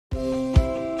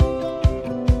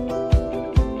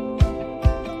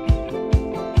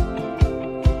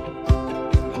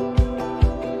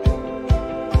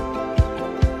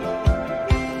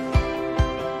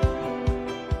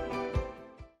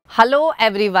Hello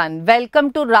everyone,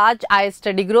 welcome to Raj I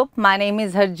Study Group. My name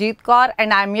is Harjeet Kaur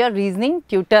and I am your reasoning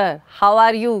tutor. How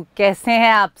are you? कैसे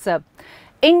हैं आप सब?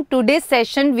 In today's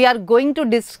session, we are going to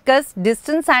discuss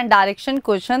distance and direction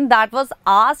question that was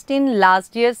asked in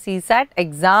last year's CSAT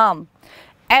exam.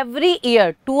 Every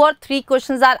year, 2 or 3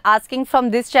 questions are asking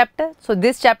from this chapter. So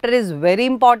this chapter is very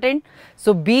important.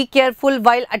 So be careful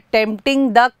while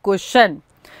attempting the question.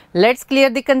 Let's clear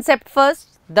the concept first.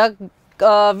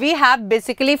 We have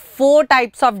basically 4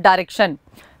 types of direction: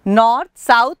 north,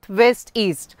 south, west,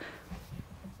 east.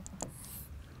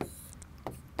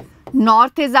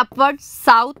 North is upwards,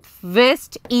 south,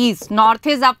 west, east. North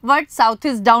is upwards, south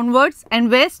is downwards, and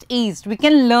west, east. We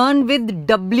can learn with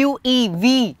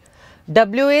W-E-V.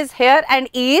 W is here and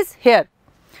E is here.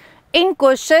 In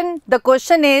question, the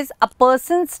question is a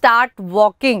person start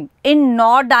walking in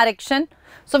north direction.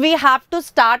 So we have to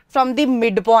start from the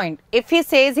midpoint. If he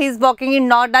says he is walking in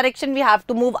north direction, we have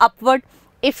to move upward.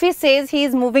 If he says he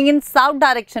is moving in south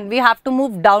direction, we have to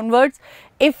move downwards.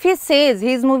 If he says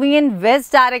he is moving in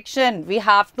west direction, we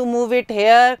have to move it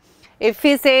here. If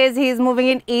he says he is moving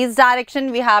in east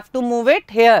direction, we have to move it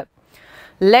here.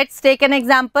 Let's take an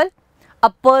example. A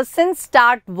person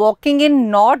start walking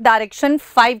in north direction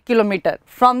 5 km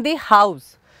from the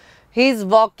house. He is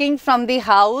walking from the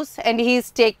house and he is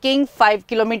taking 5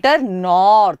 km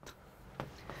north.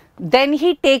 Then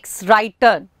he takes right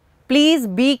turn. Please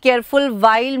be careful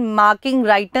while marking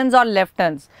right turns or left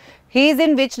turns. He is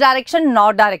in which direction?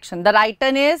 North direction. The right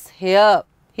turn is here.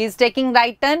 He is taking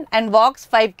right turn and walks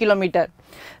 5 km.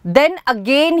 Then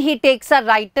again he takes a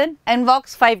right turn and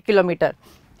walks 5 km.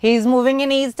 He is moving in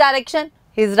east direction.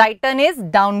 His right turn is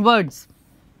downwards.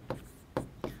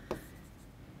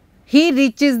 He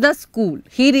reaches the school.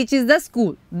 He reaches the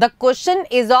school. The question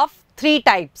is of 3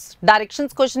 types.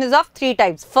 Directions question is of 3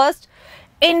 types. First,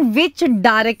 in which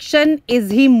direction is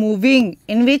he moving?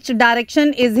 In which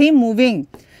direction is he moving?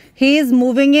 He is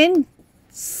moving in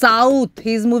south.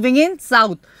 He is moving in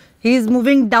south. He is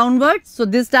moving downwards. So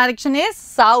this direction is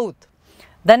south.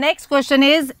 The next question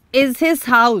is his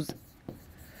house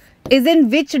is in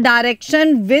which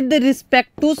direction with respect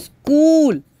to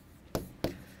school?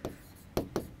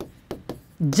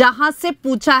 जहां से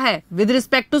पूछा है with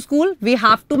respect to school, we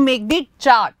have to make the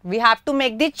chart. We have to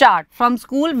make the chart. From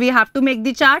school, we have to make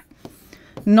the chart.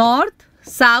 North,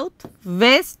 south,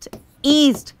 west,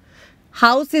 east.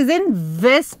 House is in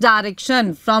west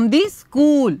direction from the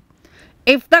school.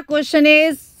 If the question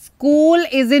is school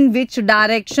is in which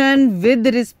direction with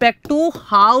respect to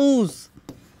house,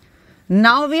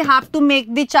 now we have to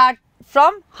make the chart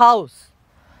from house.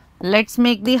 Let's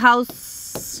make the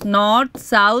house north,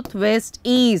 south, west,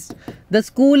 east. The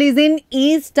school is in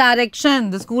east direction.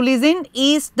 The school is in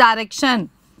east direction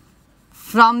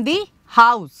from the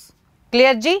house.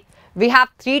 Clear Ji? We have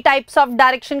 3 types of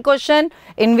direction question.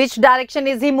 In which direction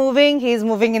is he moving? He is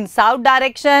moving in south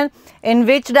direction. In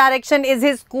which direction is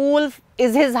his school?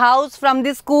 Is his house from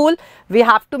the school? We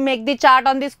have to make the chart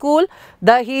on the school.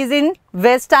 He is in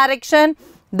west direction.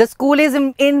 The school is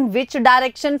in which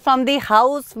direction from the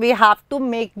house? We have to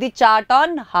make the chart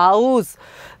on house.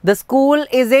 The school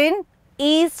is in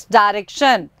east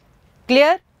direction.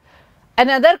 Clear?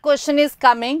 Another question is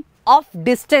coming of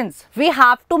distance. We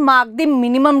have to mark the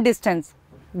minimum distance.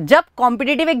 जब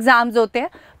competitive exams होते हैं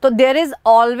तो there is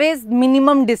always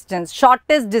minimum distance,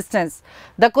 shortest distance.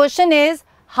 The question is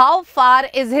how far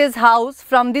is his house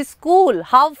from the school?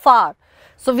 How far?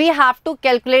 So we have to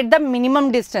calculate the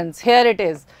minimum distance. Here it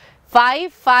is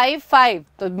 5, 5, 5.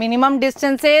 So minimum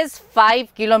distance is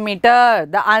 5 km.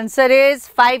 The answer is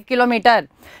 5 km.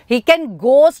 He can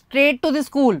go straight to the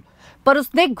school. पर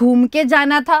उसने घूम के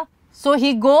जाना था. So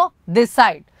he go this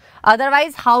side.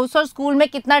 Otherwise house और school में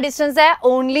कितना distance है?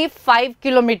 Only 5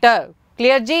 km.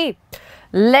 Clear ji?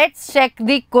 Let's check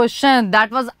the question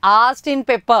that was asked in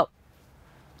paper.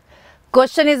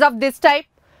 Question is of this type.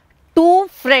 2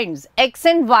 friends X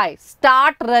and Y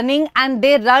start running and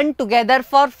they run together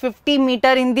for 50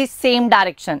 meters in the same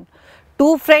direction.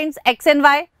 2 friends X and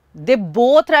Y, they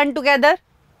both run together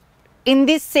in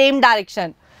the same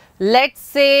direction. Let's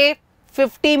say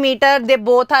 50 meters, they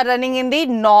both are running in the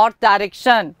north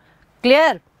direction.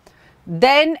 Clear?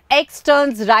 Then X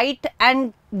turns right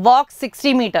and walks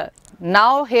 60 meters.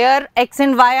 Now here X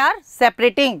and Y are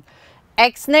separating.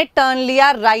 X ने turn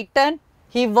लिया right turn.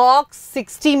 He walks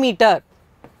 60 meters.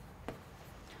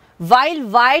 While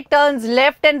Y turns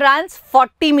left and runs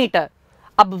 40 meters.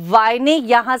 अब Y ने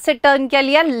यहाँ से turn क्या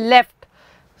लिया? Left.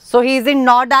 So he is in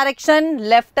north direction.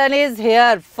 Left turn is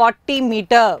here 40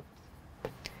 meters.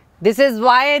 This is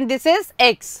Y and this is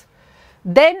X.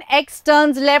 Then X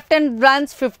turns left and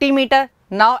runs 50 meters.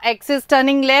 Now X is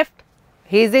turning left.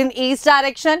 He is in east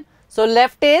direction. So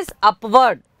left is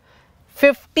upward.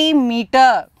 50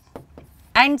 meter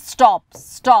and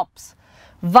stops.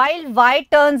 While Y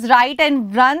turns right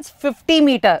and runs 50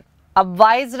 meter. Ab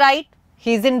Y is right.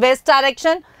 He is in west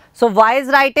direction. So Y is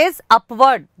right is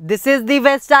upward. This is the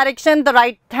west direction. The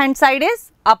right hand side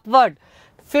is upward.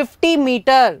 50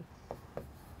 meter.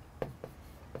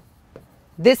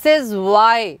 This is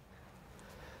Y.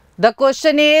 The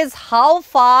question is, how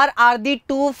far are the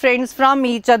two friends from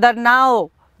each other now?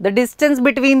 The distance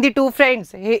between the two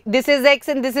friends. This is X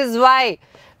and this is Y.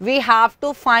 We have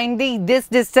to find this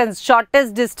distance,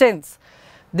 shortest distance.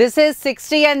 This is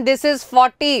 60 and this is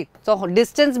 40. So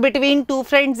distance between two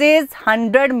friends is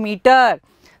 100 meter.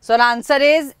 So the answer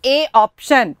is A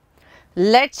option.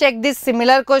 Let's check this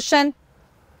similar question.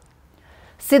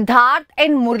 Siddharth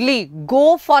and Murli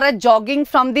go for a jogging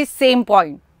from the same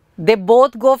point. They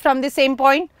both go from the same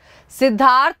point.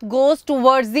 Siddharth goes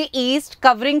towards the east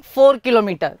covering 4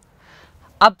 kilometer.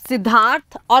 अब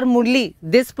सिद्धार्थ और मुरली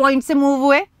this point से move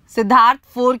हुए. Siddharth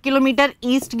 4 kilometer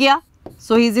east गया.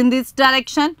 So he is in this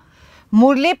direction.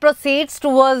 Murli proceeds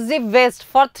towards the west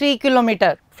for 3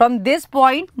 kilometer. From this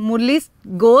point, Murli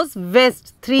goes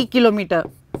west 3 kilometer.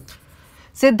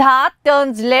 Siddharth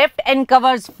turns left and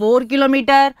covers 4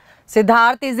 kilometer.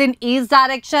 Siddharth is in east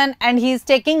direction and he is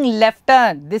taking left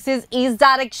turn. This is east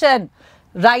direction.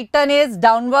 Right turn is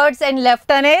downwards and left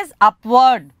turn is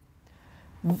upward.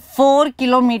 4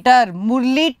 kilometer.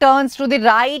 Murli turns to the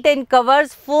right and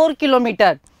covers 4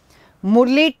 kilometer.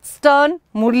 Murli's turn.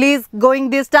 Murli is going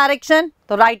this direction.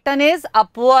 The right turn is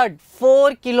upward.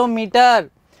 4 kilometer.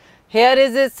 Here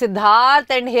is Siddharth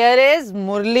and here is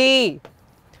Murli.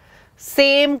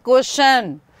 Same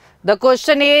question. The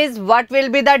question is, what will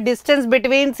be the distance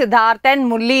between Siddharth and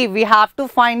Murli? We have to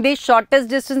find the shortest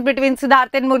distance between Siddharth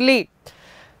and Murli.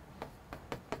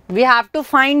 We have to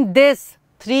find this.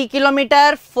 3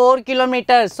 kilometer, 4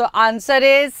 kilometers. So answer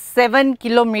is 7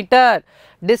 kilometer.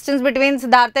 Distance between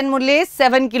Siddharth and Murli is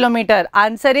 7 kilometer.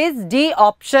 Answer is D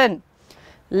option.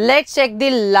 Let's check the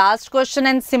last question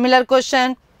and similar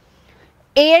question.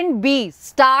 A and B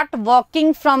start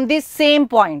walking from the same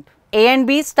point. A and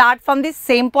B start from the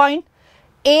same point.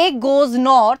 A goes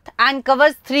north and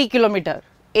covers 3 kilometer.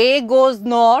 A goes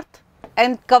north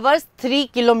and covers 3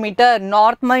 kilometer.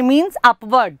 North means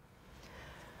upward.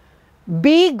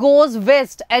 B goes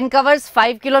west and covers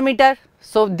 5 kilometer.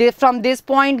 So from this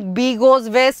point B goes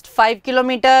west 5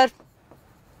 kilometer.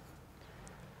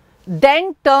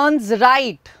 Then turns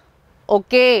right.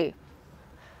 Okay.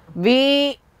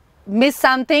 We miss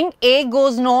something. A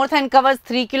goes north and covers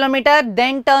 3 kilometer.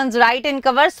 Then turns right and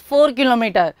covers 4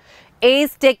 kilometer. A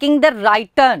is taking the right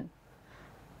turn.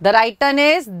 The right turn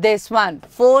is this one,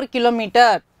 4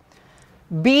 kilometer.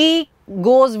 B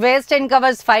goes west and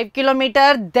covers 5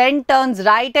 kilometer. Then turns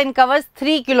right and covers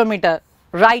 3 kilometer.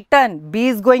 Right turn. B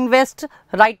is going west.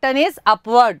 Right turn is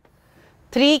upward.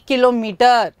 3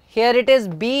 kilometer. Here it is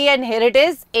B and here it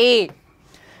is A.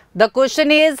 The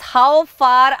question is, how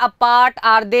far apart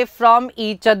are they from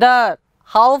each other?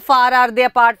 How far are they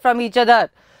apart from each other?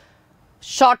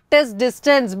 Shortest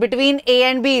distance between A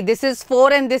and B. This is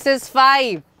 4 and this is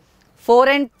 5. 4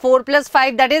 and 4 plus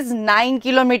 5, that is 9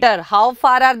 kilometer. How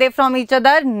far are they from each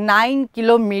other? 9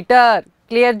 kilometer.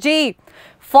 Clear G?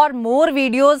 For more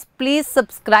videos, please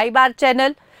subscribe our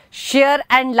channel, share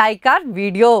and like our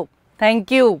video. Thank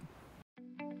you.